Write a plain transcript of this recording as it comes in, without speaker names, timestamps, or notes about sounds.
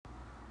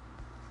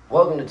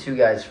Welcome to Two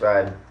Guys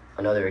Fried,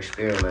 another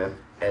experiment,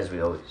 as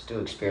we always do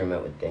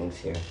experiment with things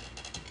here.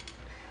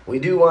 We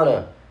do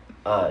want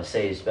to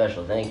say a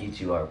special thank you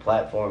to our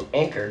platform,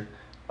 Anchor,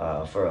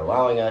 for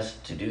allowing us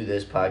to do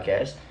this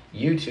podcast.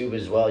 YouTube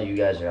as well, you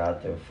guys are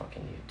out there,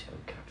 fucking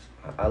YouTube.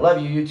 I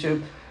love you,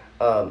 YouTube.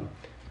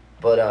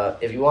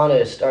 But if you want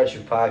to start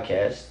your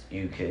podcast,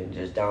 you can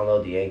just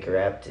download the Anchor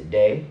app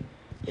today.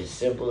 It's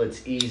simple,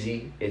 it's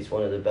easy, it's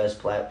one of the best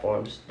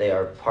platforms. They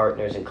are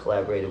partners and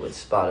collaborated with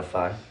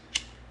Spotify.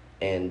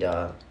 And,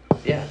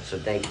 yeah, so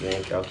thank you,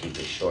 Anchor. I'll keep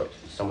it short.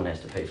 Someone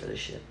has to pay for this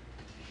shit.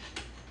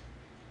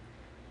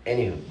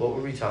 Anywho, what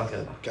were we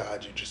talking about?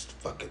 God, you just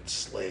fucking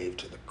slave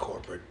to the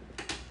corporate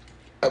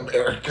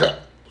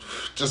America.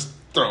 Just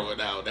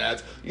throwing out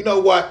ads. You know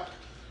what?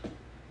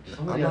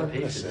 Somebody gotta pay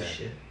for this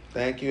shit.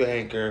 Thank you,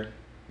 Anchor.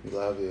 We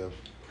love you.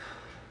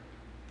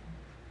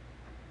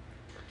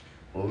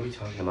 What were we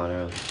talking about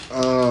earlier?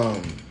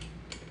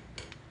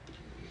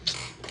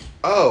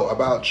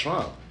 About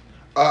Trump.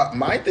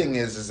 My thing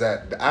is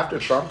that after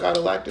Trump got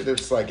elected,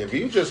 it's like if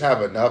you just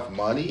have enough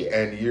money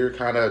and you're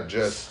kind of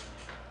just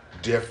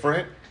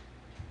different,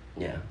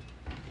 yeah,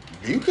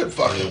 you could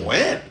fucking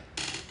win.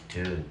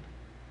 Dude,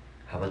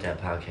 how about that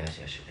podcast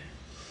yesterday?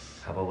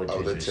 How about what?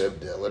 The Tim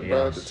Dillon,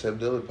 bro. The Tim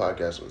Dillon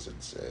podcast was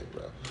insane,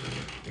 bro.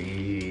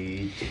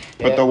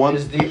 But the one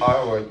is the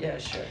R word. Yeah,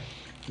 sure.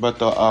 But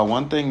the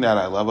one thing that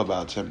I love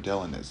about Tim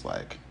Dillon is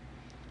like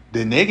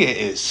the nigga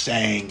is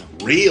saying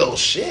real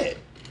shit.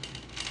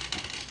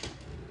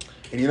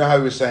 And you know how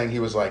he was saying he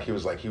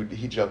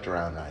joked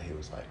around that he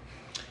was like,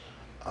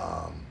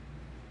 what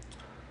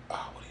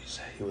did he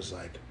say? He was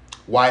like,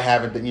 why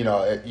haven't been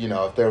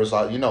if there was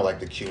like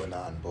the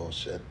QAnon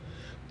bullshit,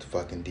 the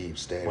fucking deep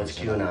state. What's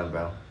QAnon,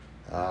 bro?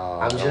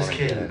 I'm just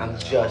kidding.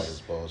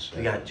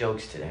 We got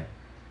jokes today.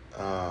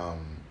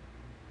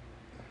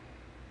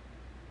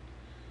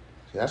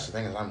 See, that's the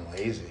thing is I'm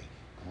lazy.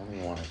 I don't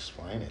even want to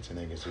explain it to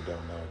niggas who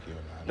don't know what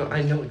QAnon is. No,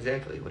 I know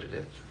exactly what it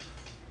is.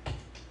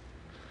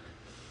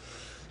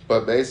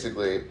 But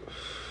basically,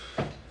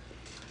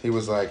 he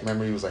was like,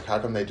 how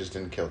come they just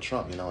didn't kill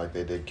Trump? Like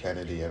they did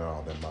Kennedy and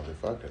all them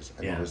motherfuckers.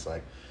 And He was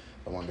like,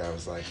 the one guy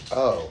was like,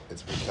 oh,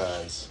 it's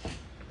because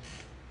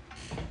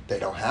they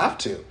don't have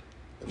to.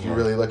 If you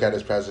really look at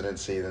his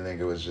presidency, the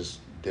nigga was just,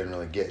 didn't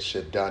really get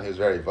shit done. He was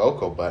very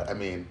vocal, but I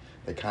mean,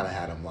 they kind of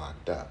had him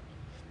locked up.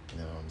 You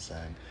know what I'm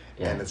saying?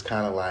 Yeah. And it's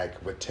kind of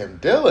like with Tim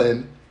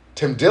Dillon's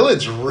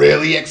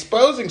really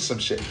exposing some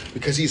shit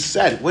because he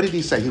said, what did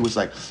he say? He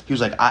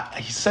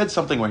said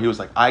something where he was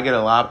like, I get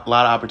a lot of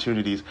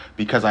opportunities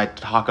because I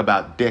talk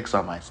about dicks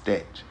on my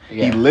stage.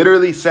 Yeah. He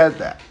literally said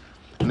that.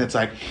 And it's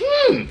like,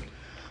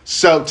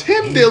 So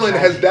Tim Dillon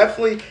has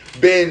definitely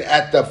been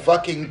at the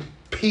fucking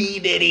P.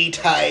 Diddy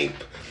type.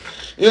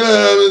 You know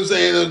what I'm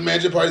saying? Those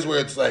mansion parties where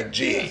it's like,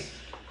 gee.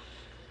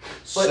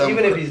 But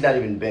even if he's not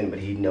even been, but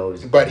he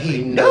knows. But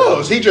he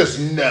knows. He just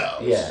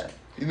knows. Yeah.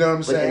 You know what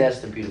I'm saying? And that's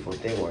the beautiful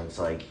thing where it's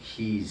like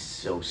he's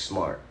so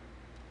smart.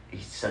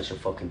 He's such a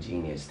fucking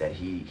genius that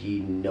he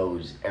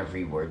knows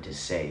every word to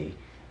say,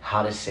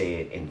 how to say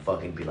it, and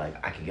fucking be like,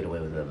 I can get away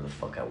with whatever the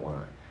fuck I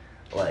want.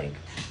 Like.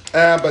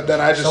 But then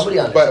I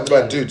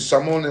just. Dude,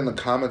 someone in the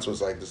comments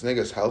was like, this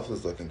nigga's health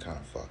is looking kind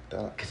of fucked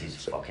up. Because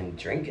he's fucking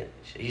drinking.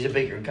 He's a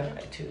bigger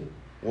guy too.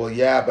 Well,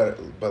 yeah, but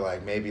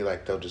like maybe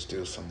like they'll just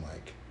do some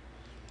like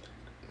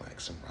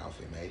some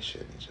Ralphie May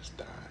shit and he just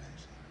dies.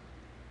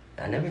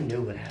 I never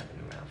knew what happened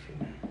to Ralphie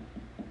May.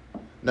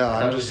 No,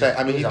 I'm just saying.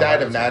 I mean, he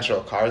died of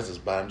natural causes,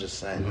 but I'm just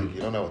saying, like,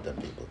 you don't know what them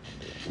people can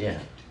do. Yeah.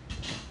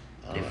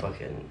 They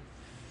fucking.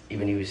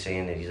 Even he was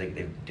saying that he's like,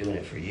 they've been doing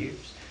it for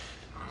years.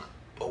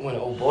 But when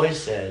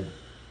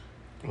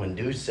when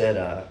dude said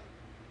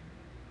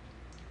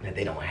that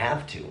they don't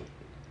have to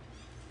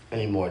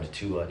anymore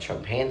to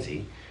Trump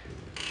pansy,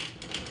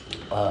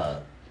 I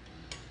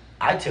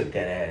took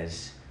that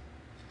as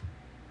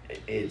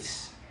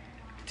it's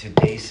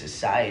today's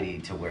society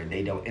to where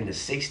they don't, in the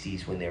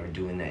 60s when they were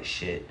doing that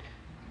shit,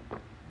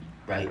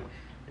 right,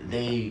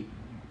 they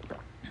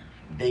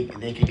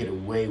could get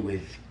away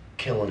with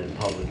killing in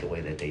public the way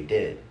that they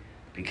did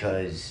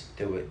because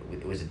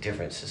it was a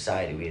different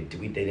society.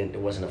 There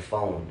wasn't a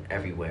phone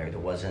everywhere, there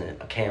wasn't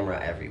a camera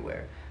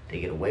everywhere. They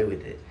get away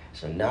with it.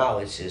 So now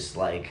it's just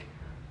like,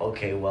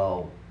 okay,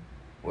 well,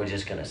 we're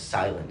just gonna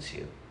silence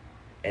you,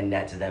 and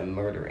that's them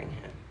murdering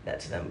him,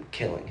 that's them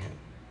killing him.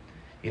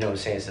 You know what I'm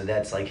saying? So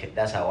that's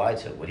how I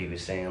took what he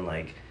was saying.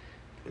 Like,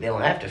 they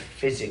don't have to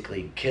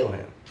physically kill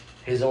him.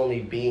 His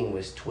only being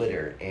was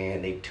Twitter,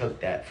 and they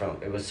took that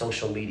from, it was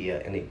social media,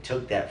 and they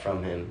took that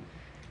from him.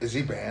 Is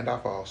he banned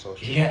off all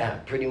social media? Yeah,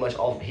 pretty much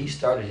all. Trump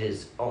started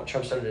his own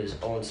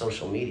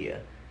social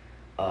media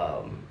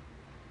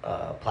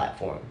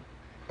platform.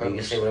 Where you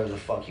can say whatever the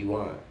fuck you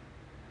want.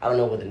 I don't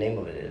know what the name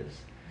of it is,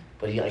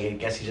 but I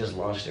guess he just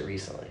launched it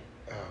recently.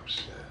 Oh,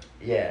 shit.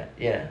 Yeah.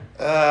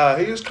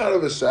 He was kind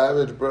of a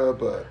savage, bro,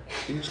 but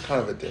he was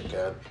kind of a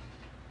dickhead.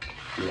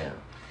 Yeah.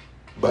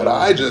 But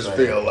I just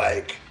feel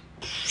like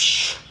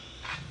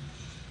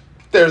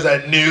there's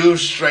a new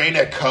strain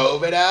of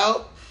COVID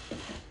out.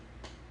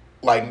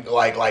 like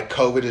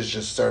COVID is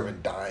just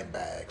serving dime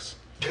bags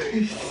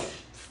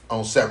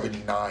on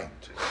 79th.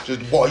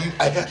 Just boy,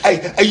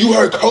 you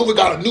heard COVID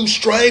got a new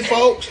strain,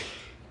 folks?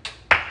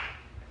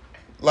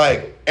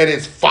 Like, and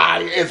it's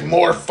fire. It's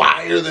more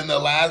fire than the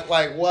last.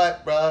 Like,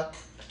 what, bruh?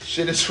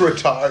 Shit is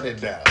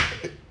retarded now.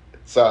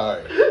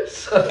 Sorry.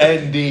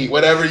 ND,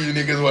 whatever you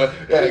niggas want.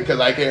 Yeah, because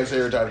I can't say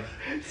retarded.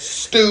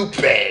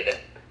 Stupid.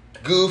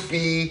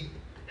 Goofy.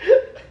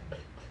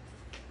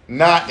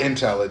 Not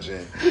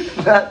intelligent.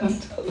 Not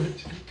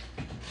intelligent.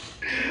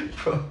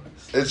 Bro.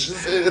 It's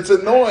just, it's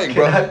annoying,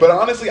 bro. But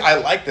honestly, I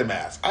like the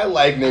mask. I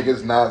like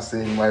niggas not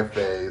seeing my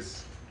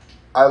face.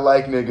 I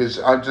like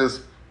niggas, I'm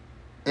just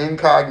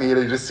incognito.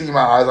 You just see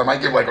my eyes. I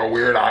might give like a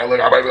weird eye look.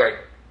 I might be like,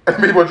 and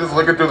people just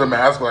looking through the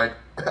mask like,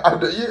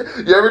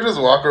 you ever just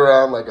walk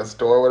around like a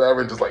store or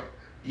whatever and just like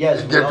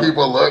give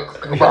people a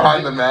look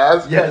behind the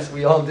mask? Yes,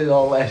 we all did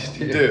all last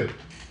year. Dude.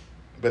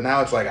 But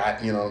now it's like,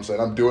 you know what I'm saying?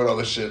 I'm doing all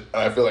this shit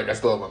and I feel like I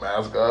still have my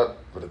mask up.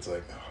 But it's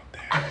like, oh,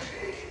 damn.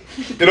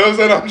 You know what I'm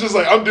saying? I'm just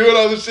like, I'm doing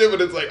all this shit, but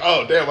it's like,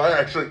 oh, damn, I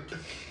actually,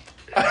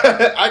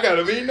 I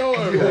gotta be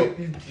normal.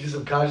 You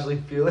subconsciously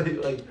feel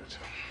it, like.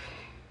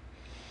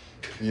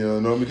 You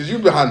know, because you're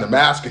behind the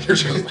mask and you're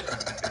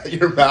just,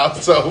 your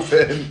mouth's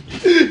open.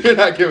 You're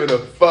not giving a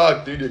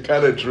fuck, dude. You're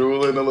kind of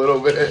drooling a little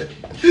bit.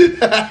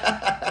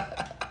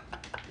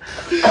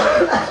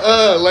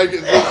 Like,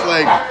 it's just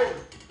like.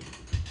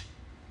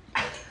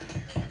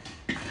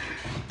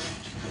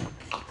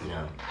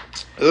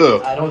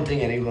 Ugh. I don't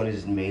think anyone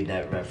has made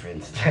that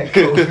reference. That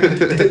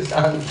COVID is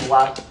on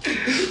block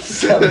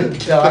 7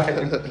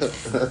 times.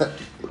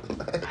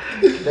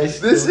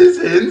 This is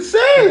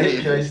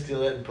insane. Can I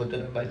steal it and put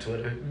that on my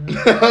Twitter?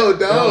 No.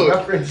 I'll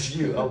reference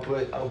you. I'll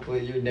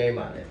put your name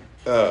on it.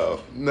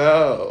 Oh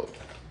no.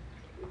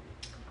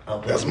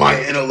 That's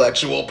my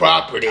intellectual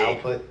property. I'll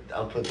put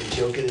the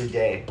joke of the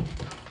day.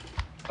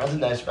 That's a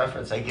nice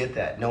reference. I get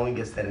that. No one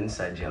gets that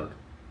inside joke.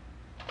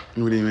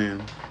 What do you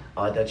mean?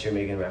 Oh, I thought you were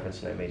making a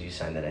reference and I made you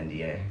sign that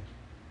NDA.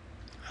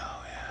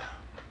 Oh,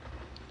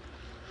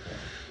 yeah.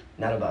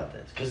 Not about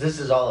this. Because this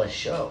is all a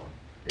show.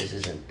 This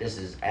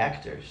is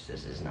actors.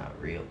 This is not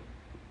real.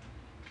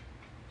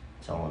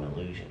 It's all an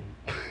illusion.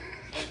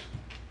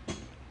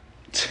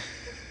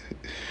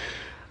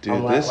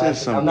 Dude, this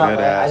is some good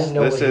ass.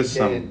 This is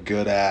some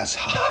good ass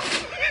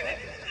huff.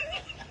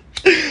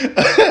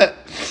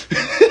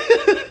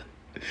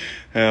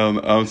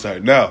 I'm sorry.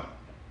 No.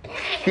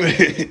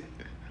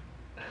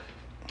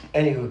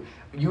 Anywho,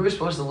 you were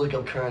supposed to look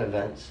up current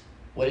events.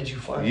 What did you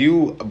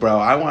find? Bro,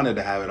 I wanted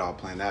to have it all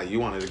planned out. You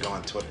wanted to go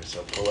on Twitter,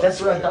 so pull up.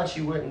 That's what I thought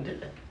you went and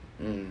did it.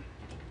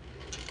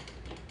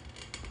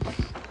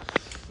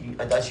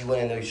 I thought you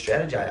went in there and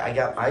strategized. I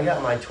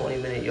got my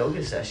 20-minute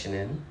yoga session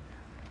in.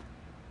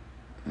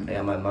 I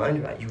got my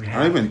mind right. I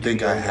don't even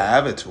think I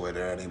have a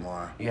Twitter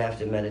anymore. You have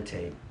to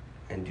meditate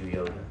and do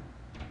yoga.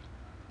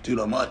 Dude,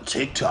 I'm on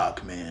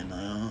TikTok,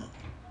 man.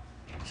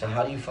 So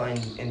how do you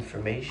find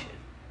information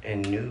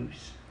and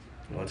news?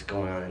 What's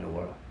going on in the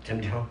world?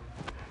 Tim Jones?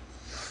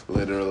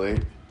 Literally.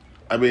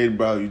 I mean,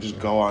 bro, you just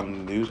go on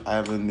the news. I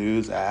have the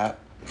news app.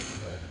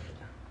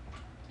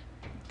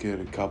 Get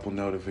a couple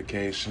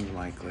notifications,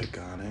 might click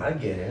on it. I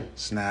get it.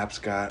 Snap's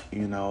got, a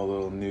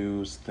little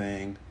news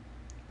thing.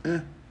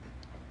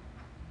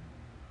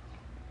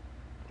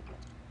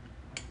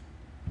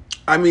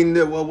 I mean,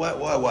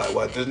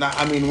 what? There's not,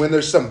 when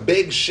there's some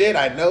big shit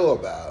I know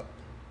about.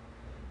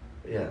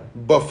 Yeah.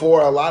 Before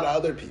a lot of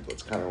other people,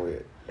 it's kind of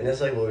weird. And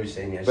that's like what we were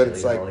saying yesterday. But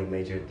it's like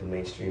the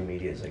mainstream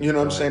media is like. You know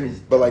what I'm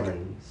saying? But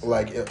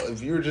like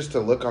if you were just to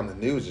look on the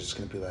news, it's just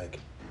gonna be like,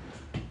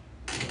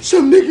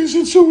 some niggas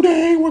in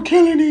Sudan were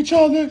killing each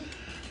other.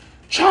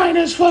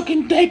 China's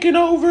fucking taking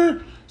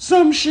over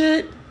some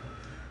shit.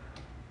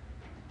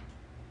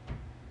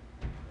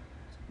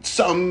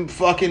 Some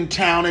fucking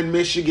town in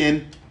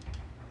Michigan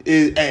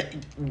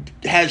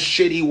has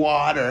shitty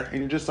water,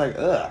 and you're just like,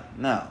 ugh,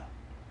 no.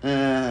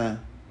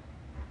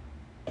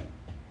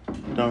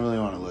 Don't really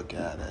want to look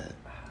at it.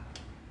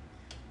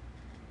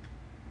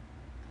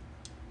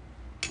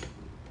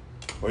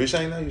 What are you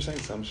saying now? You're saying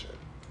some shit.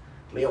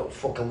 We don't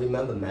fucking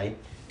remember, mate.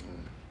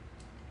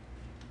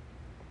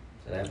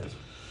 So that happens.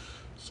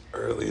 It's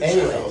early as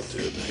hell,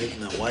 dude.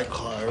 Making that White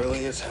Claw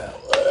early as hell.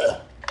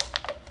 Ugh.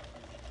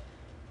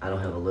 I don't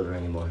have a liver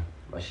anymore.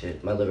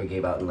 My liver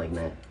gave out in like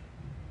that.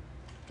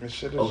 This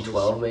shit is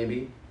 012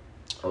 maybe?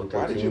 013.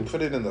 Why did you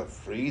put it in the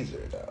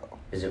freezer, though?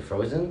 Is it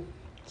frozen?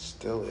 It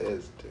still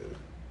is, dude.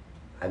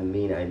 I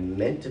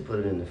meant to put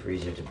it in the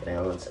freezer to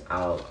balance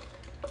out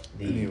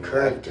the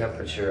current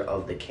temperature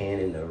of the can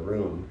in the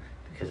room,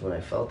 because when I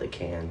felt the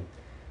can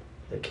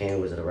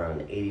was at around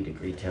an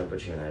 80-degree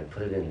temperature, and I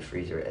put it in the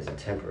freezer as a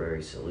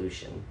temporary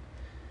solution,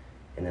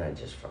 and then I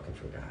just fucking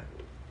forgot.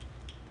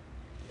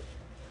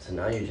 So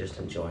now you're just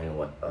enjoying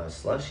a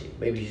slushie.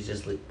 Maybe you should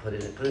just put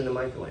it in the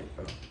microwave,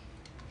 bro.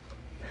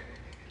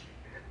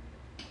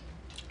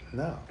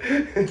 No.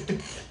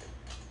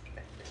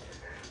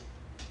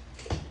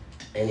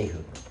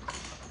 Anywho,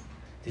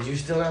 did you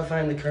still not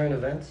find the current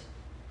events?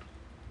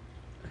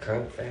 The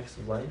current facts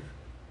of life?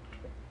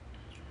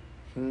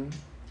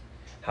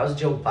 How's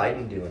Joe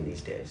Biden doing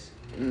these days?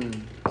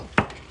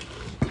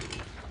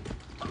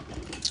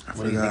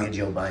 What do you think of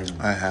Joe Biden?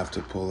 I have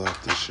to pull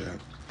up the shit.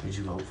 Who did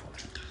you vote for?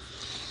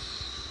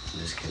 I'm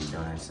just kidding.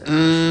 Don't answer that.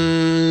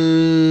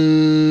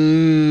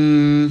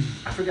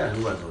 I forgot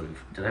who I voted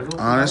for. Did I vote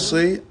for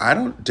Honestly, Biden? I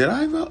don't. Did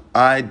I vote?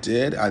 I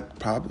did. I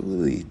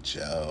probably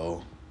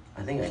Joe.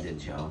 I think I did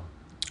Joe.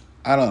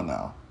 I don't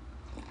know.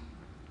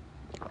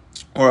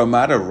 Or I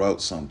might have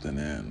wrote something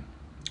in.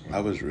 I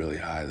was really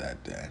high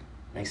that day.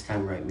 Next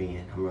time, write me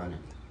in. I'm running.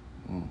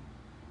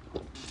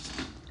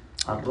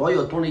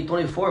 Arroyo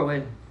 2024,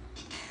 wait.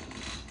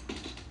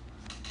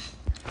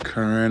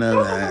 Current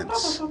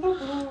events.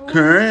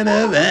 Current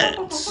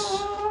events.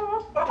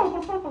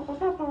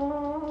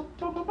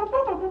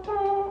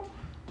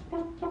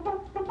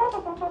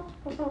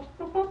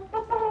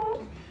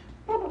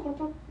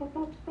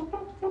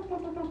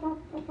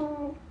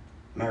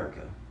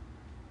 America.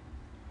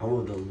 Home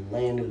of the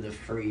land of the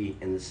free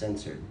and the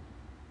censored.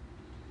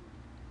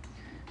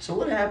 So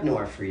what happened to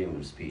our freedom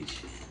of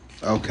speech?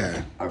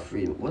 Okay. Our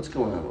freedom. What's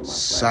going on with my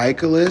flag?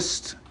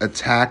 Cyclist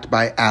attacked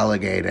by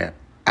alligator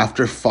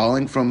after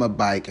falling from a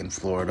bike in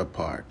Florida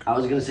park. I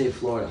was going to say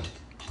Florida.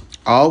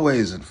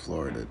 Always in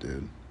Florida,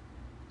 dude.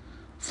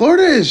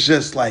 Florida is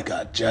just like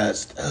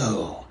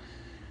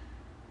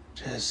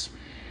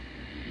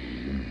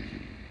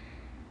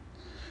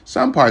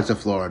some parts of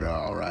Florida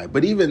are all right.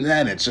 But even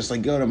then, it's just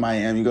like, go to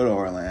Miami, go to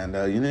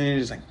Orlando. You know, you're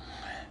just like,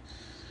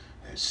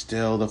 there's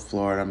still the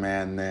Florida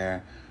man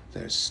there.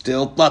 There's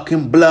still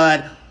fucking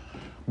blood.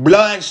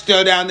 Blood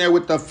still down there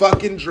with the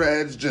fucking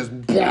dreads. Just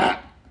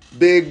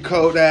big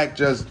Kodak.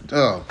 Just,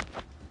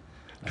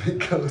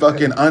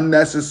 fucking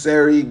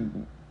unnecessary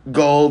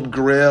gold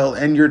grill.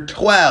 And you're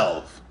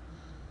 12.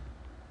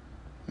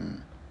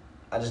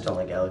 I just don't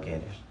like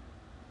alligators.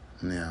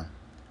 Yeah.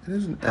 It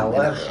isn't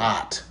However,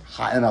 hot,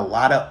 and a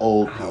lot of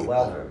old people.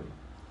 However,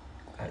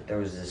 there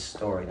was this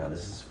story. Now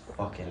this is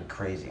fucking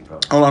crazy, bro.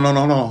 Hold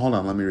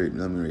on. Let me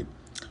read.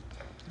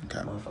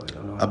 Okay.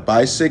 A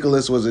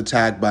bicyclist was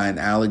attacked by an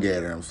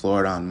alligator in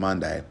Florida on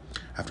Monday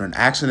after an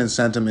accident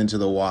sent him into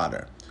the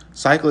water.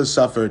 Cyclist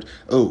suffered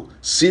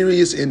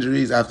serious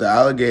injuries after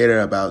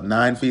alligator about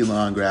 9 feet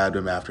long grabbed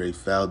him after he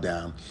fell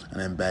down an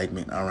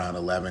embankment around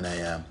 11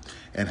 a.m.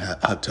 in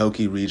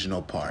Hatoki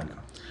Regional Park.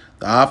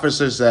 The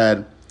officer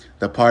said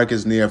the park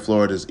is near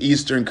Florida's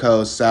eastern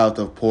coast, south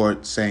of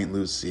Port St.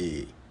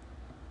 Lucie.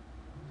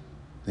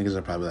 Niggas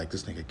are probably like,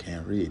 this nigga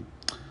can't read.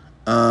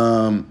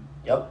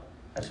 Yep,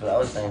 that's what I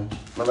was saying.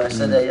 Remember I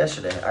said that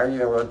yesterday. I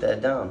even wrote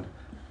that down.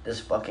 This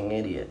fucking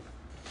idiot.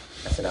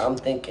 I said, I'm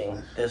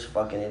thinking, this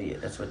fucking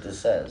idiot. That's what this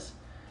says.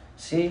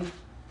 See?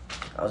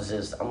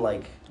 I'm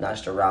like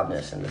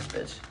Nostradamus in this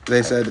bitch.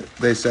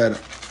 They said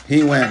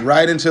he went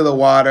right into the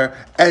water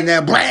and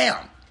then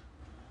blam!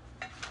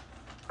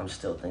 I'm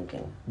still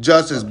thinking.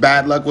 Just as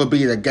bad luck would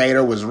be, the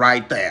gator was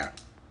right there.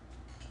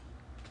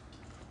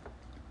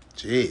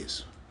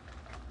 Jeez.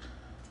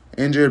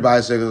 Injured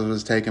bicyclist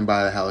was taken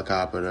by a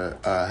helicopter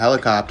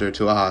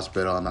to a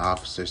hospital, and the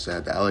officer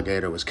said the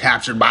alligator was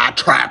captured by a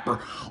trapper.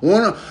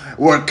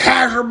 Were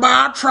captured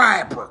by a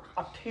trapper.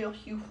 I tell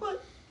you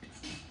what.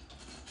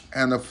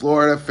 And the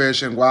Florida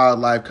Fish and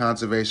Wildlife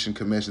Conservation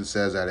Commission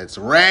says that it's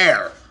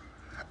rare.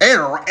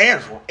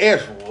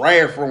 It's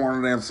rare for one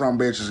of them some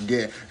bitches to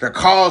get the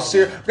call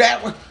serious.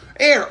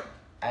 Hey,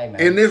 man.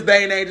 In this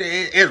day and age,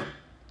 it's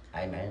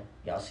hey, man.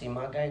 Y'all see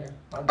my gator?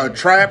 A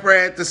trapper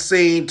at the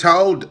scene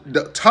told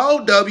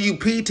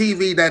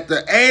WPTV that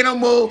the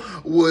animal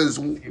will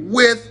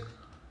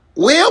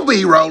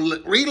be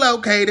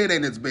relocated,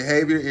 and its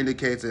behavior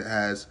indicates it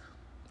has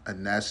a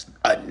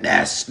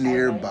nest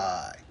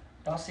nearby.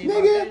 Y'all see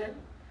my gator?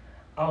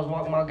 I was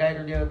walking my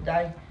gator the other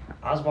day.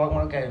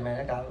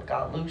 Man. I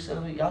got loose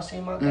of it. Y'all see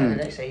my gator?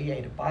 They say he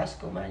ate a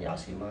bicycle, man. Y'all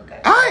see my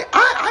gator?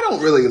 I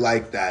don't really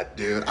like that,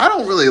 dude. I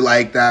don't really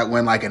like that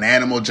when, like, an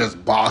animal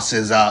just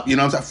bosses up. You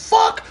know what I'm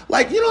saying? Fuck.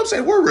 Like, you know what I'm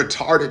saying? We're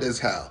retarded as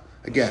hell.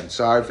 Again,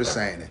 sorry for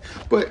saying it.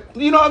 But,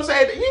 you know what I'm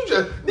saying?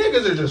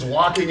 Niggas are just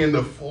walking in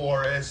the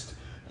forest.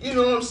 You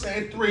know what I'm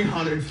saying?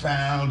 300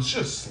 pounds,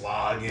 just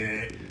slogging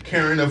it.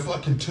 Carrying a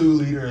fucking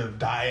 2-liter of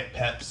Diet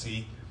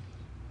Pepsi.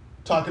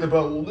 Talking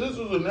about, well, this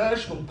is a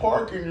national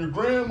park and your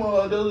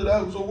grandma does it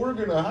out, so we're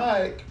gonna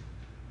hike.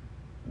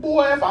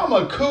 Boy, if I'm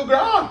a cougar,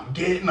 I'm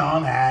getting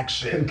on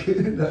action.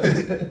 You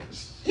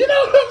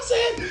know what I'm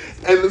saying?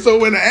 And so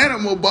when the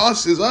animal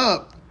bosses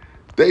up,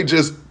 they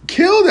just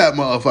kill that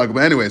motherfucker.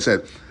 But anyway, it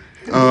said,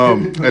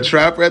 a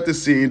trapper at the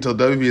scene told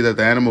WB that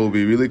the animal will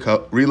be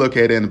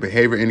relocated and the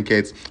behavior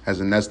indicates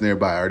has a nest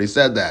nearby. I already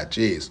said that.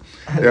 Jeez.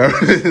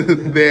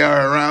 There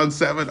are around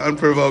 7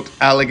 unprovoked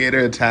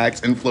alligator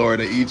attacks in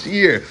Florida each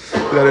year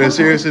that are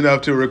serious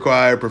enough to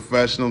require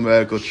professional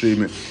medical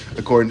treatment,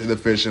 according to the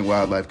Fish and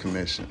Wildlife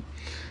Commission.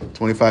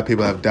 25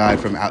 people have died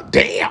from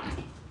Damn!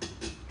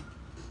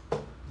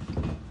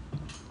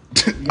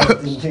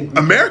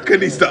 America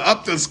needs to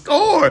up the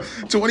score.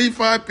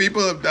 25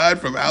 people have died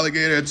from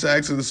alligator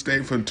attacks in the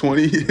state from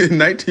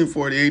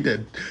 1948 to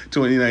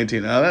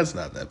 2019. Now, that's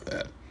not that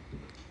bad.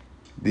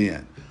 The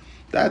end.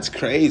 That's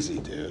crazy,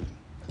 dude.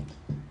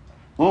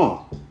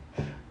 Oh.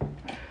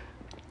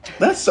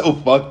 That's so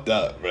fucked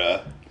up,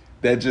 bruh.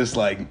 That just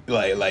like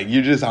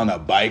you're just on a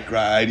bike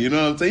ride, you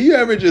know what I'm saying? You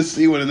ever just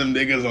see one of them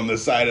niggas on the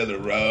side of the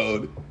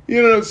road?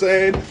 You know what I'm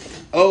saying?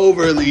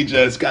 Overly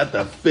just got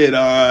the fit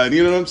on,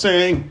 you know what I'm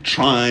saying?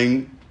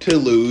 Trying to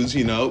lose,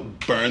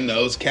 burn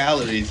those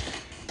calories.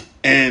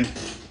 And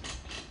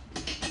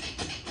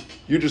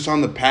you're just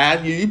on the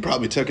path. You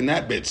probably taken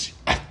that bitch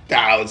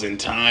 1,000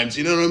 times.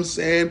 You know what I'm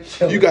saying?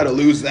 You got to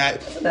lose that.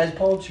 That's a nice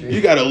poultry.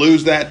 You got to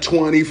lose that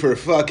 20 for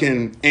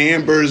fucking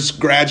Amber's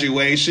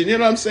graduation. You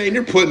know what I'm saying?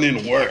 You're putting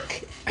in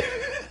work.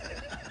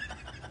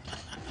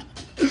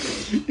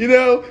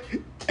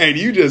 And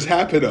you just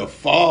happen to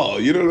fall.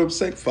 You know what I'm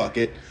saying? Fuck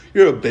it.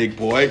 You're a big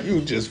boy.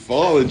 You just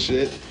fall and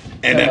shit.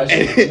 And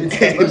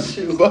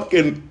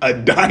fucking a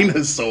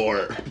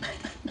dinosaur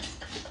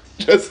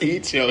just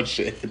eats your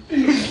shit.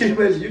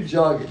 Imagine you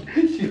jogging,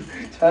 you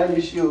tying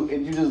your shoe,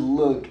 and you just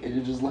look, and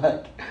you're just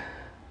like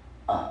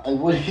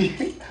what are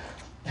you?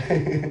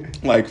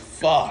 Like,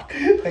 fuck.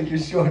 Like you're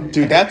short.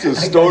 Dude, that's a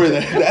story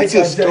that's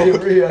a story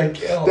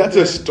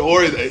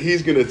that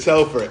he's gonna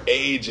tell for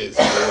ages,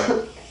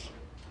 dude.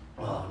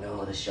 Oh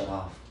no, this shut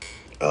off.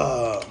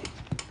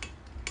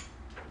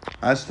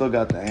 I still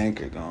got the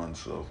anchor going,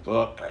 so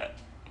fuck that.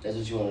 That's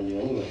what you want to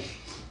do anyway.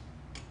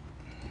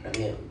 I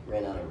think I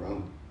ran out of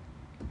room.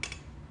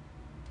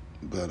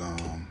 But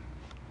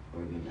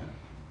we're good now.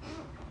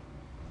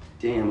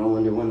 Damn, I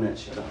wonder when that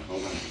shut off.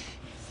 Hold on.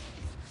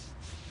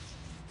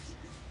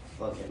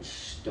 Fucking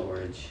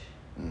storage.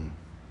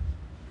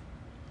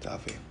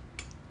 Toughy.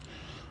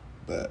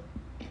 But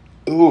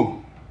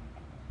ooh.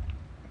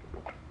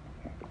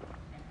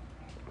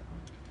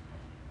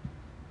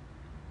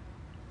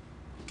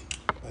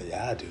 But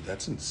yeah, dude,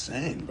 that's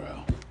insane,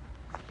 bro.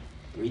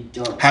 We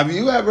don't. Have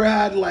you ever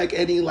had like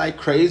any like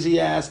crazy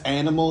ass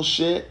animal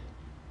shit?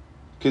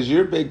 Cause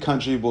you're a big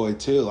country boy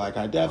too. Like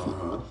I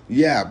definitely.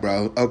 Yeah,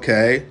 bro.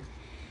 Okay.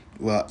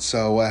 Well,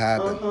 so what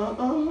happened?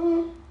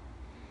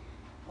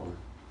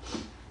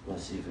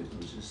 Let's see if it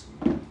was just.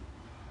 I'm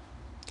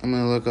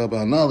gonna look up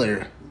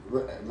another.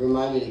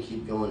 Remind me to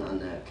keep going on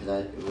that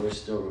because we're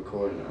still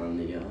recording on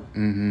the.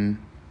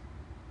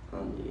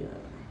 On the.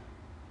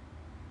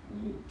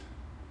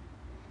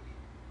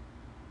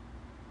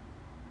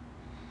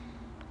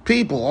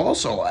 People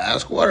also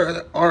ask,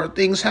 what are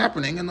things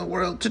happening in the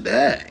world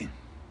today?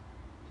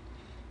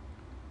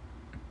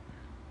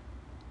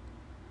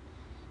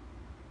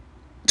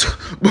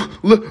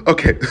 Look,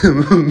 okay,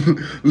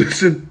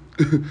 listen.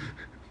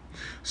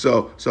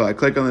 So I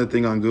click on the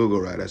thing on Google,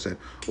 right? I said,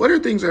 what are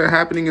things that are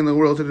happening in the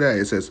world today?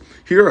 It says,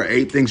 here are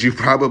 8 things you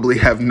probably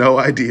have no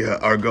idea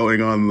are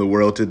going on in the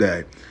world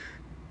today.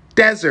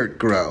 Desert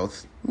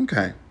growth.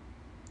 Okay.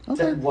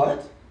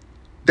 What?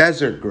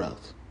 Desert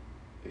growth.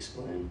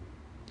 Explain.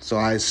 So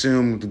I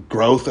assume the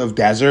growth of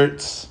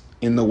deserts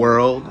in the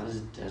world. How does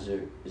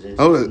desert? Is it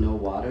just no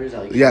water? Is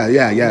that like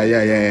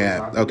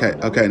Yeah.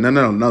 Okay.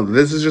 No.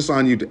 This is just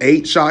on you.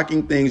 8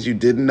 shocking things you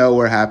didn't know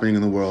were happening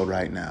in the world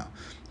right now.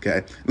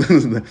 Okay.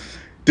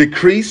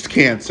 Decreased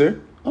cancer.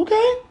 Okay.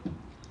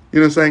 You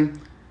know what I'm saying?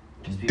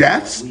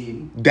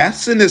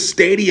 Deaths in the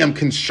stadium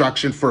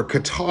construction for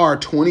Qatar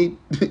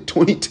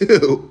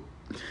 2022.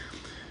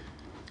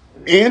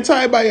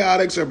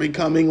 Antibiotics are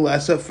becoming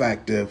less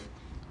effective.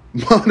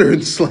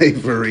 Modern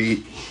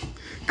slavery.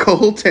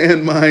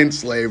 Coltan mine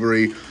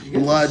slavery.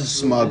 Blood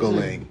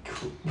smuggling.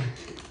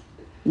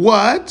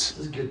 What? This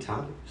is good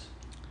topics.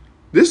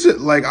 This is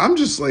like, I'm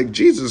just like,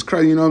 Jesus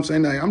Christ, you know what I'm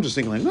saying? Like, I'm just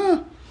thinking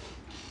like,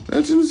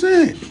 that's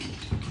insane.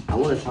 I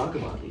want to talk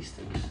about these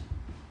things.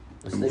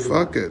 Let's think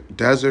Fuck about it.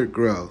 Desert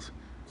growth.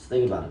 Let's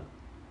think about it.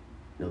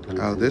 No pun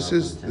intended. This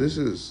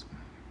is.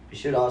 You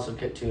should also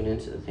tune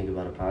into the Think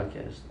About It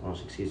podcast,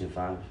 launching season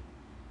 5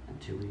 in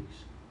 2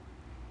 weeks.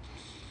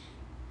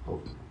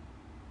 Hopefully.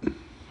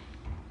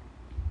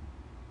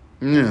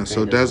 Yeah,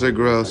 so desert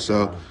growth.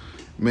 So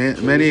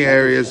many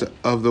areas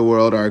of the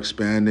world are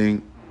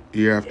expanding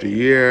year after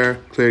year.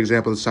 Clear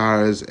example, the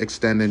Sahara is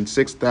extending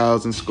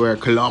 6,000 square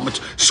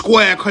kilometers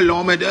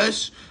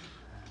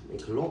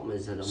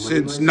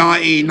since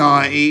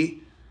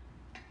 1990.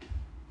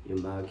 You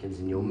Americans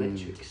and your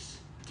metrics.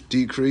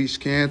 Decreased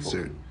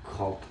cancer.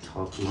 Talk,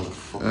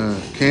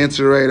 motherfucker.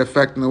 Cancer rate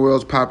affecting the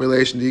world's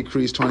population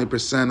decreased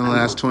 20% in the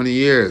last 20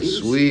 years. These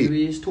Sweet.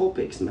 Serious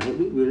topics, man.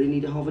 We really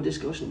need to have a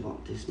discussion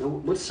about this. Now,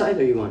 what side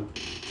are you on?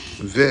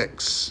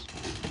 VIX.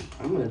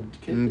 I'm gonna.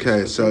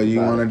 Okay, so you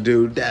want to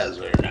do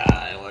desert?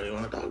 What do you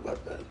want to talk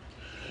about that?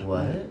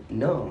 What?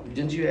 No.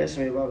 Didn't you ask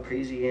me about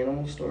crazy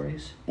animal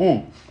stories?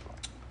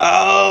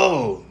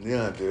 Oh,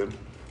 yeah, dude.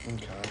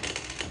 Okay.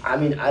 I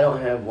mean, I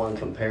don't have one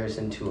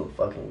comparison to a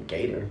fucking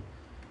gator,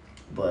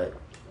 but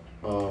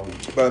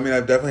I mean,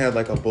 I've definitely had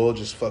like a bull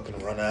just fucking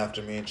run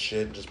after me and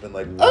shit, and just been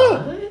like,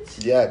 what?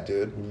 Yeah,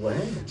 dude.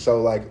 When?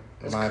 So like,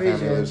 That's my crazy.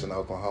 family lives in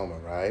Oklahoma,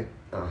 right?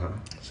 Uh-huh.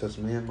 So it's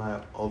me and my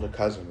older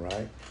cousin,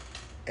 right?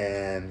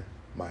 And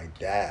my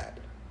dad.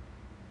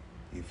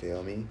 You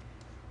feel me?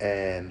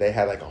 And they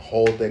had like a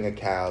whole thing of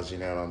cows, you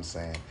know what I'm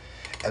saying?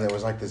 and there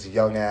was like this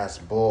young ass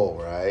bull,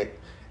 right?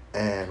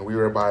 And we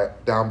were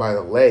down by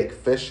the lake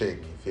fishing.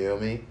 You feel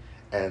me?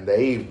 And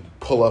they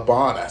pull up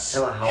on us,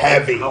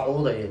 heavy. How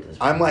old are you at this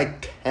point? I'm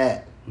like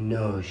 10.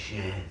 No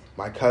shit.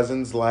 My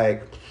cousin's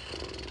like,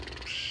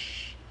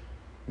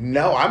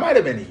 no, I might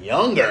have been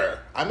younger.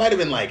 I might have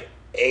been like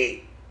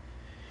 8.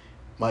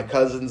 My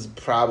cousin's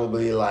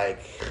probably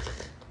like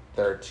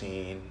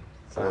 13,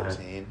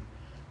 14.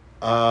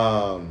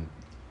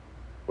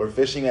 We're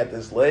fishing at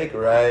this lake,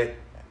 right?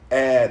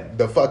 And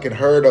the fucking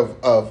herd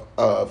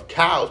of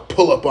cows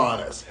pull up on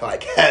us,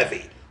 like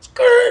heavy.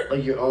 Skirt.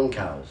 Like your own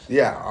cows?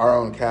 Yeah, our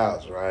own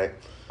cows, right?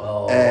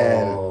 Oh.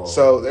 And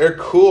so they're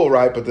cool,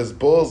 right? But this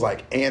bull's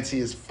like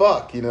antsy as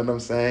fuck, you know what I'm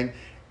saying?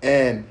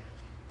 And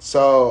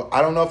so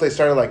I don't know if they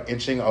started like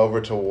inching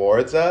over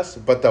towards us,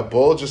 but the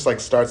bull just like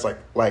starts like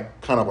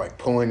kind of like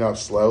pulling up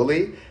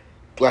slowly,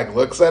 like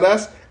looks at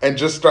us and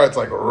just starts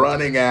like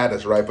running at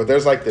us, right? But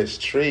there's like this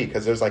tree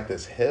because there's like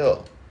this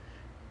hill.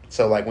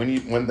 So like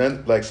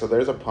so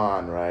there's a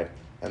pond, right?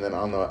 And then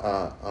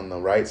on the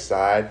right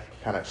side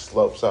kind of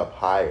slopes up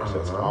higher.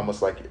 So it's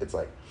almost like it's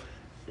like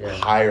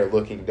higher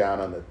looking down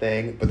on the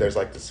thing, but there's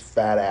like this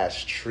fat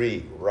ass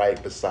tree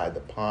right beside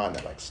the pond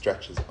that like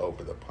stretches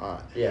over the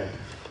pond. Yeah.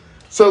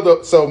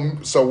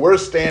 So we're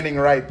standing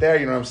right there,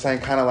 you know what I'm saying,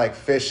 kind of like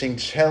fishing,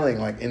 chilling,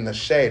 like in the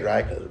shade,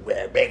 right? Because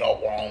we're big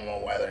old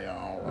warm weather, you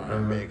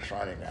know, big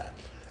funny guy.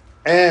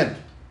 And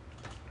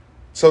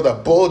so the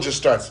bull just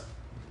starts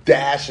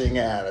dashing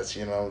at us,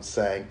 you know what I'm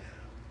saying?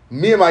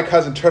 Me and my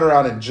cousin turn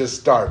around and just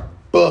start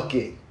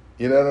booking,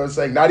 you know what I'm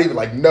saying? Not even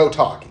like no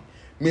talking.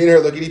 Me and her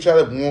look at each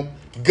other,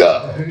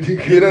 go.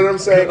 You know what I'm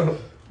saying?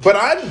 But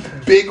I'm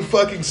big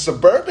fucking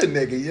suburban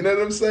nigga, you know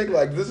what I'm saying?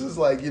 Like, this is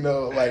like, you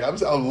know, like, I'm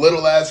a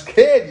little ass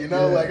kid, you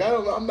know? Like,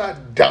 I'm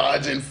not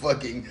dodging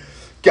fucking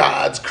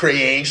God's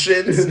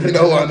creations, you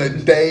know, on a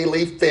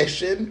daily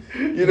fishing.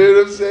 You know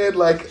what I'm saying?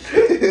 Like,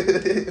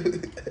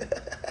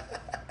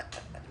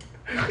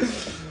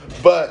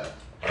 but,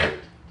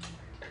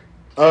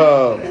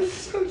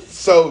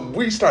 so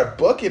we start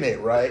booking it,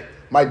 right?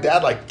 My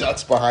dad like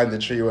ducks behind the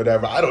tree or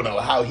whatever. I don't know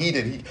how he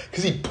did.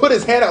 Because he put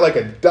his hand out like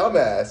a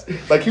dumbass.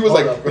 Like he was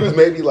he was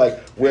maybe like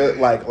where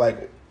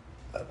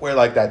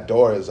that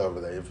door is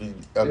over there. If you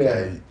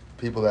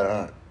people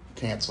that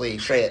can't see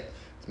shit,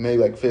 it's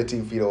maybe like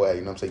 15 feet away. You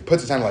know what I'm saying? He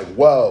puts his hand like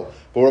whoa,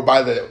 but we're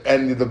by the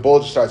end. The bull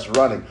just starts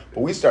running, but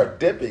we start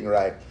dipping,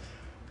 right?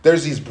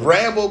 There's these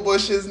bramble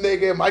bushes,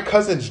 nigga. My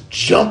cousin's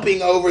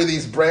jumping over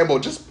these bramble,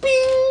 just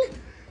bing.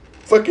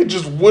 Fucking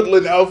just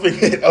woodland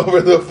elfing it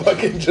over the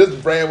fucking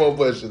just bramble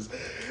bushes.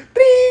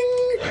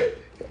 Ding!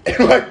 And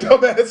my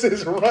dumbass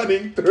is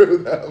running through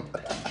them.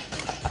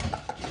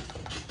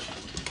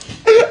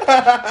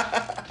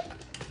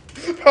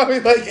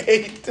 Probably like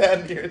 8,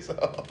 10 years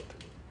old.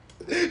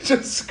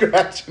 Just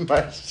scratching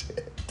my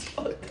shit.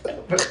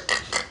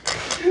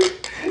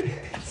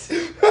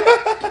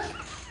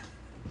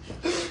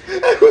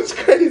 What's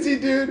crazy,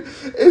 dude,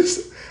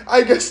 is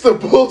I guess the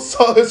bull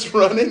saw us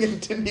running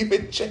and didn't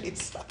even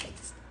chase us.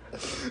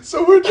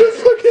 So we're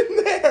just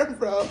looking there,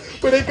 bro.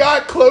 But it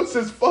got close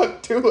as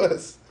fuck to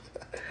us.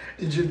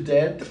 Did your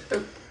dad?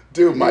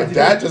 Dude, my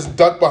dad just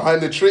ducked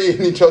behind the tree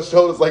and he just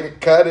showed us like a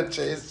kind of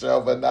chase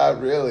show, but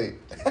not really.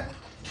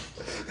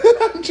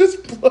 I'm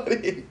just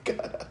bloody and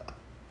cut up.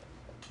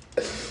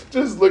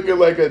 Just looking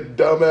like a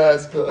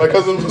dumbass. My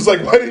cousin was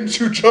like, why didn't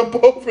you jump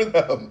over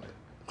them?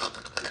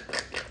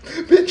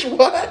 Bitch,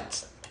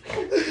 what?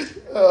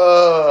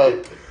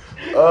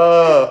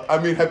 I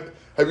mean, have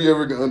you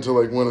ever gone to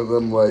like one of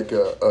them like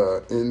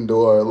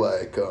indoor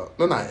like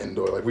no, not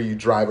indoor, like where you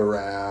drive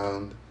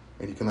around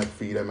and you can like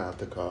feed them out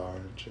the car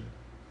and shit?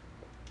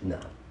 No.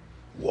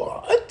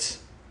 What?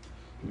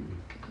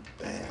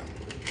 Damn.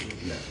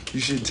 No.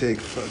 You should take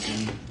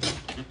fucking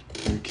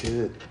your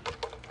kid.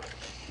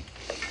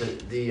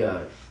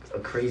 A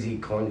crazy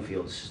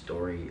cornfield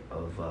story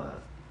of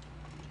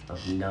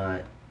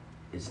not,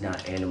 it's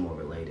not animal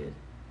related,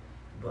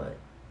 but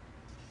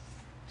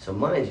so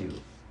mind you.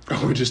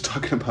 Oh, we're just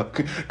talking about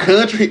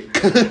country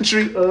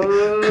stories.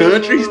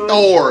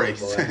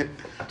 Boy,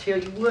 I tell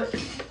you what,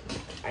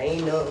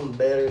 ain't nothing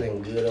better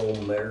than good old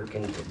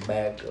American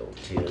tobacco.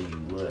 Tell you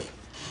what.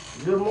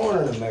 Good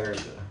morning,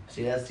 America.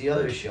 See, that's the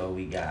other show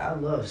we got. I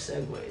love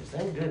segues.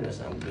 Thank goodness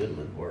I'm good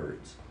with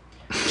words.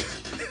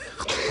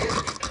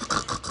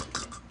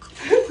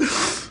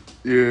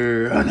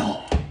 Yeah, I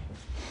know.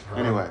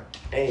 Anyway,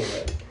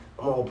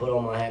 I'm gonna put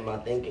on my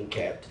thinking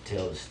cap to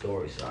tell the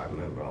story so I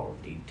remember all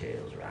the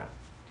details, right?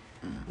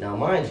 Now,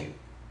 mind you,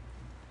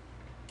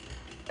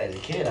 as a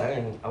kid,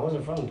 I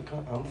wasn't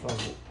I'm from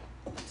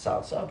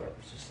South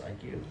Suburbs, just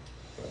like you,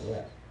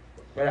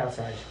 right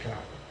outside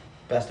Chicago.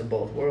 Best of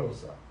both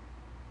worlds,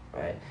 though,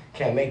 right?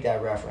 Can't make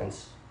that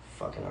reference.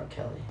 Fucking R.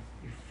 Kelly,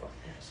 you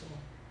fucking asshole.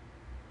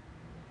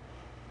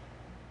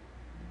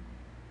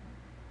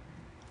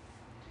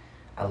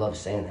 I love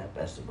saying that,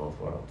 best of both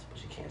worlds, but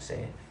you can't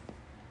say it.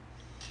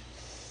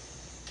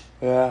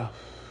 Yeah.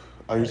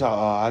 Oh, you're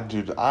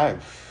talking? I'm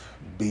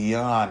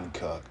beyond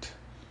cooked.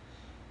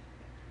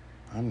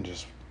 I'm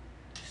just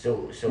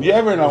So you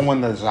ever know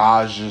when the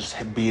Za's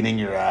just beating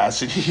your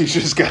ass and you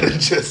just gotta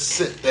just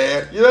sit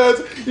there? You know,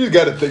 you just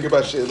gotta think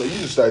about shit. Like, you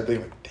just start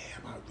thinking, like,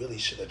 damn, I really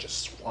should have just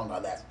swung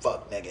on that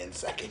fuck nigga in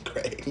 2nd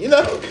grade. You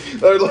know?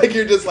 Or like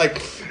you're just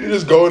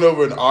going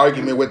over an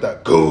argument with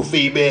a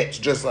goofy bitch.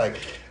 Just like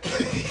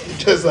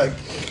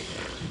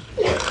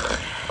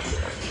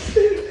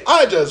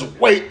I just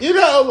wait, you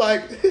know,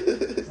 like.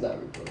 It's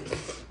not recording.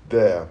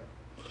 Damn.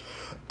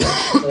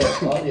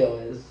 The audio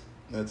is.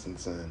 That's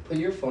insane. Put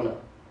your phone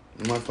up.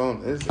 My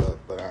phone is up,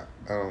 but I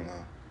don't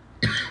know.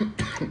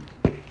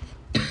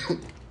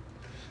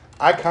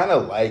 I kind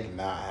of like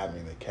not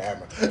having the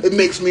camera. It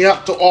makes me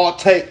have to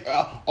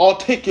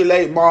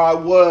articulate my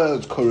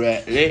words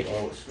correctly.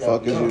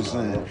 Fuck is you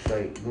saying?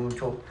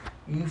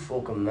 You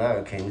folk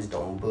Americans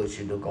don't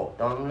butcher the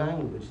goddamn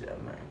language there,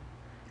 man.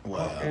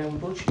 Wow. Goddamn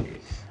butcher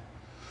it.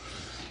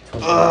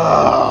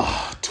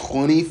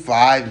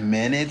 25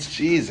 minutes?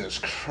 Jesus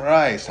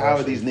Christ. How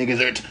are these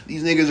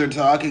niggas are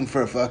talking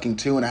for fucking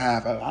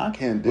 2.5 hours. I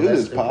can't do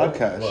this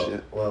podcast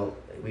shit. Well,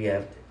 we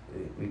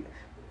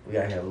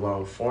gotta have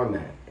long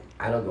format.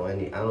 I don't go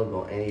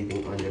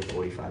anything under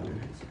 45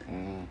 minutes.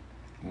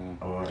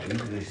 I want you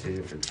to sit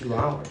here for 2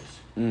 hours.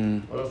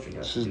 What else we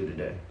got to do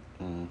today?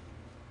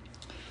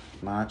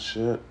 Not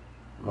shit.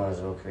 Might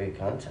as well create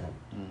content.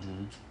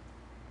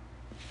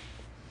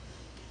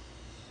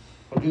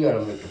 But you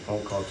gotta make a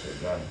phone call to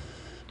the guy.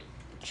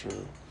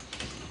 True.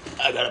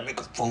 I gotta make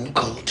a phone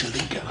call to the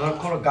guy. Gotta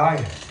call the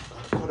guy.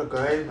 Call the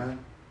guy, man.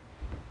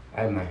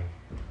 Hey, man.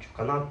 You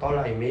cannot talk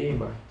like me,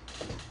 man.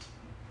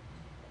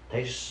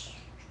 This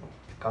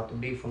got to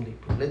be from the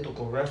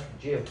political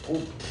refugee of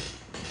Cuba.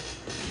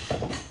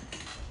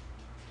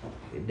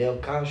 Fidel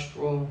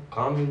Castro,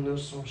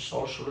 communism,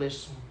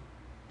 socialism.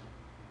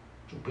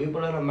 To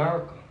people in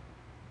America,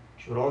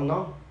 you don't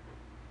know.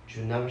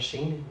 You never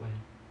seen it, man.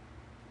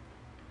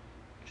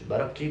 You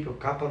better keep your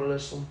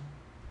capitalism.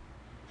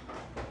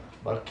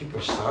 You better keep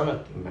your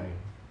sanity, man.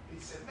 He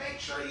said, make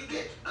sure you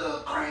get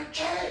good cream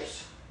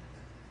cheese.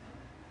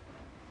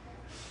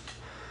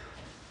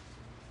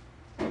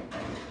 I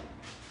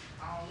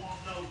don't want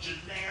no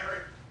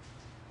generic.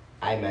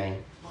 Hey,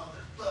 man.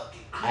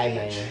 Motherfucking Hey, cream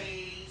man.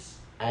 cheese.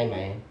 Hey,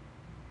 man.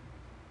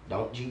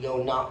 Don't you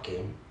go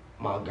knocking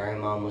my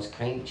grandmama's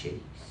cream cheese.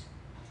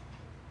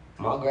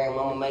 My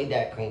grandmama made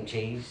that cream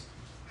cheese.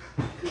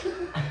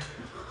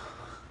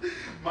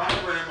 My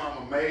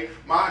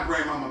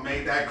grandmama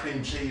made that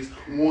cream cheese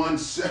one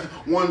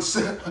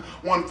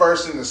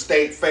first in the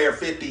state fair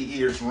 50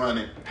 years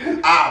running.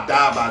 I'll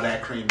die by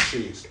that cream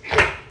cheese.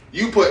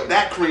 You put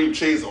that cream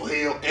cheese will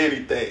heal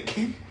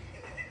anything.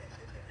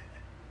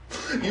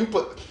 You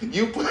put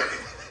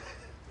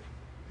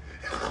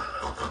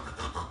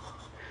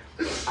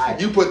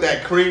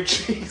that cream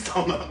cheese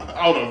on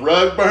a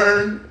rug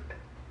burn.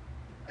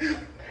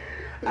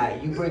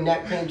 You bring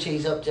that cream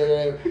cheese up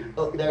there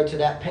to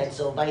that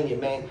Pennsylvania,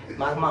 man.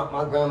 My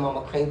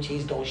grandmama cream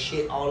cheese don't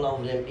shit all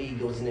over them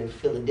Eagles and them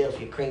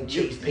Philadelphia cream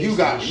cheese pieces.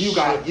 You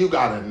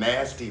got a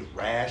nasty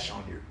rash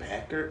on your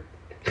backer.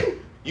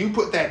 You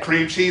put that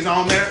cream cheese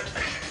on there.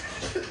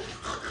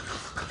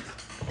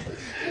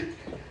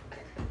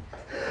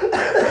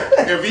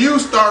 If you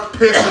start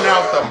pissing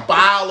out the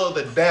bile of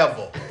the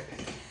devil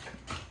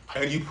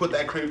and you put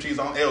that cream cheese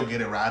on, it'll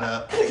get it right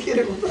up. Get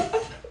it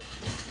right.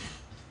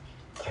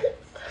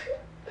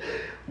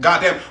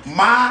 Goddamn,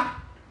 my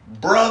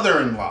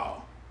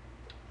brother-in-law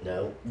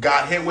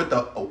got hit with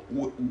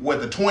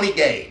the 20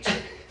 gauge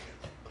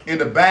in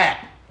the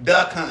back,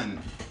 duck hunting.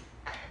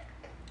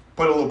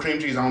 Put a little cream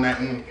cheese on that.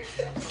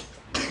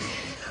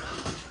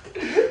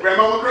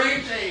 Grandmama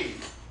cream cheese.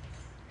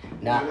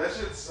 Now, dude, that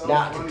shit's so to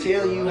funny,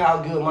 tell bro. you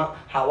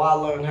how I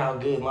learned how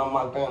good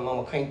my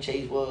grandmama cream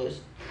cheese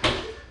was.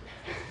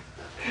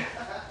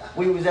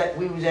 We was at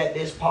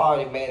this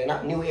party, man, and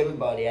I knew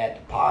everybody at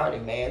the party,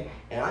 man.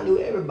 And I knew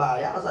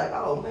everybody. I was like,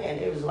 oh man,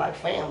 it was like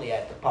family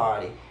at the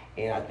party.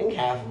 And I think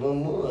half of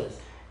them was.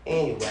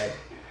 Anyway,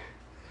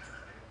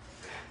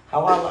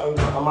 how I learned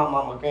my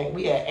mama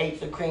we had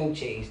 8 of cream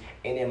cheese.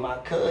 And then my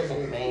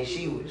cousin, man,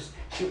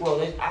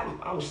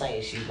 I'm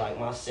saying she's like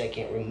my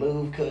second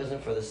removed cousin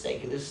for the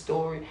sake of this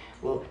story.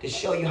 Well, to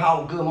show you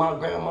how good my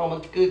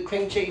grandmama's good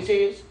cream cheese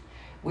is,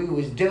 we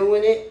was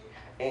doing it,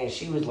 and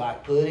she was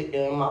like, put it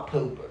in my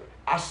pooper.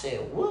 I said,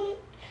 what?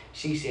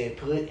 She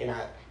said,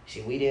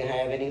 we didn't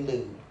have any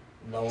lube.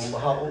 Lo and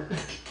behold.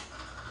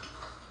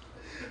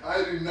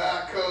 I do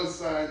not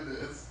co-sign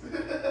this.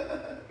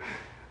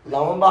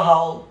 Lo and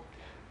behold,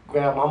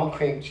 grandmama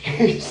cream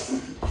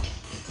cheese.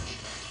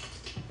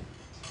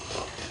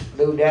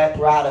 Blew that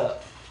right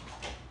up.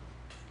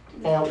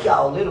 Now,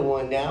 y'all little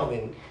one now,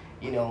 and,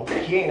 he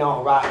ain't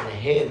all right in the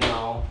head and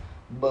all,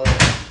 but,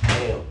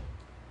 hell,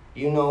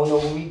 you know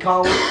what we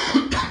call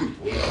him?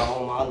 We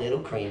call him our little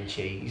cream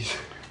cheese.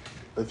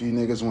 If you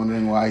niggas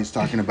wondering why he's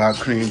talking about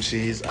cream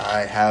cheese,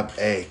 I have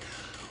a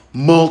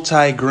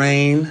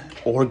multi-grain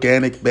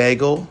organic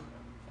bagel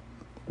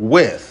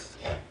with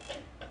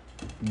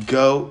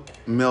goat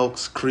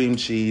milk's cream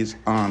cheese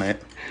on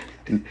it.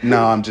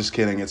 No, I'm just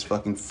kidding. It's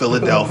fucking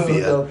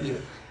Philadelphia.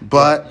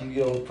 But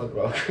you don't fuck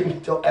around cream.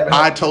 Don't ever.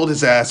 I told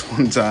his ass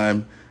one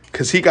time,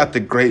 because he got the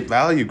Great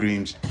Value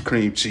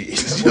cream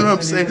cheese. You know what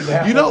I'm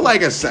saying? You know,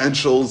 like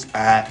essentials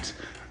at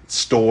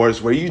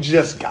stores where you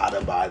just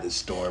gotta buy the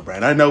store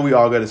brand. I know we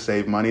all gotta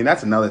save money, and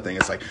that's another thing.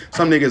 It's like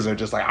some niggas are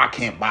just like, I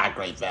can't buy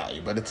Great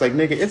Value, but it's like,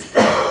 nigga, it's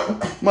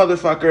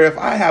motherfucker. If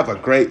I have a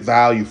Great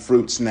Value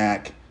fruit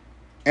snack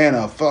and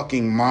a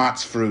fucking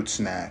Mott's fruit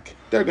snack,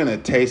 they're gonna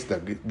taste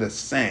the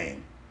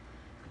same.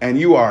 And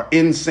you are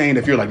insane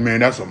if you're like, man,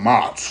 that's a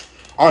Mott's.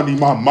 I need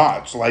my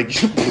Mott's. Like,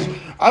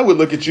 I would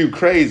look at you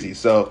crazy.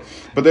 So,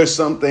 but there's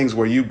some things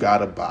where you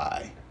gotta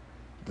buy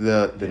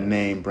the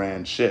name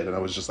brand shit, and I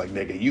was just like,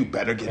 nigga, you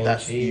better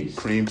get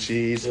cream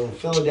cheese. So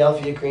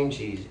Philadelphia cream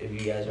cheese, if you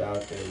guys are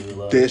out there, we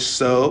love dish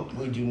soap.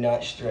 We do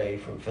not stray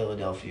from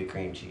Philadelphia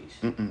cream cheese.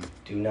 Mm-mm.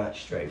 Do not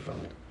stray from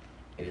it.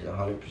 It is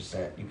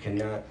 100%. You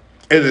cannot.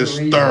 It is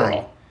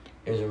thorough.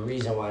 There's a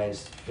reason why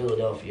it's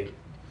Philadelphia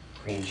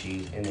cream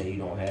cheese, and then you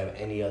don't have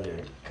any other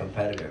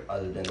competitor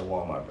other than the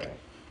Walmart brand.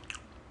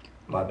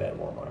 My bad,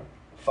 Walmart.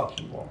 Fuck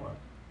you,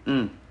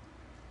 Walmart.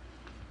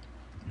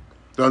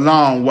 The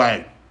long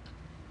way.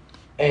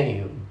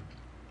 Anywho.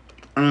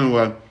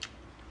 Anyway,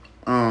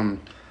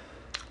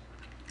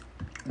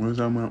 what is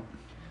that about?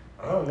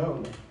 I don't know,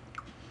 man.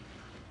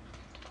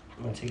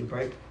 I'm gonna take a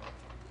break.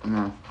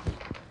 No.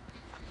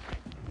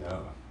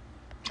 No.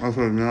 I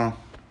said no.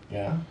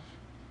 Yeah.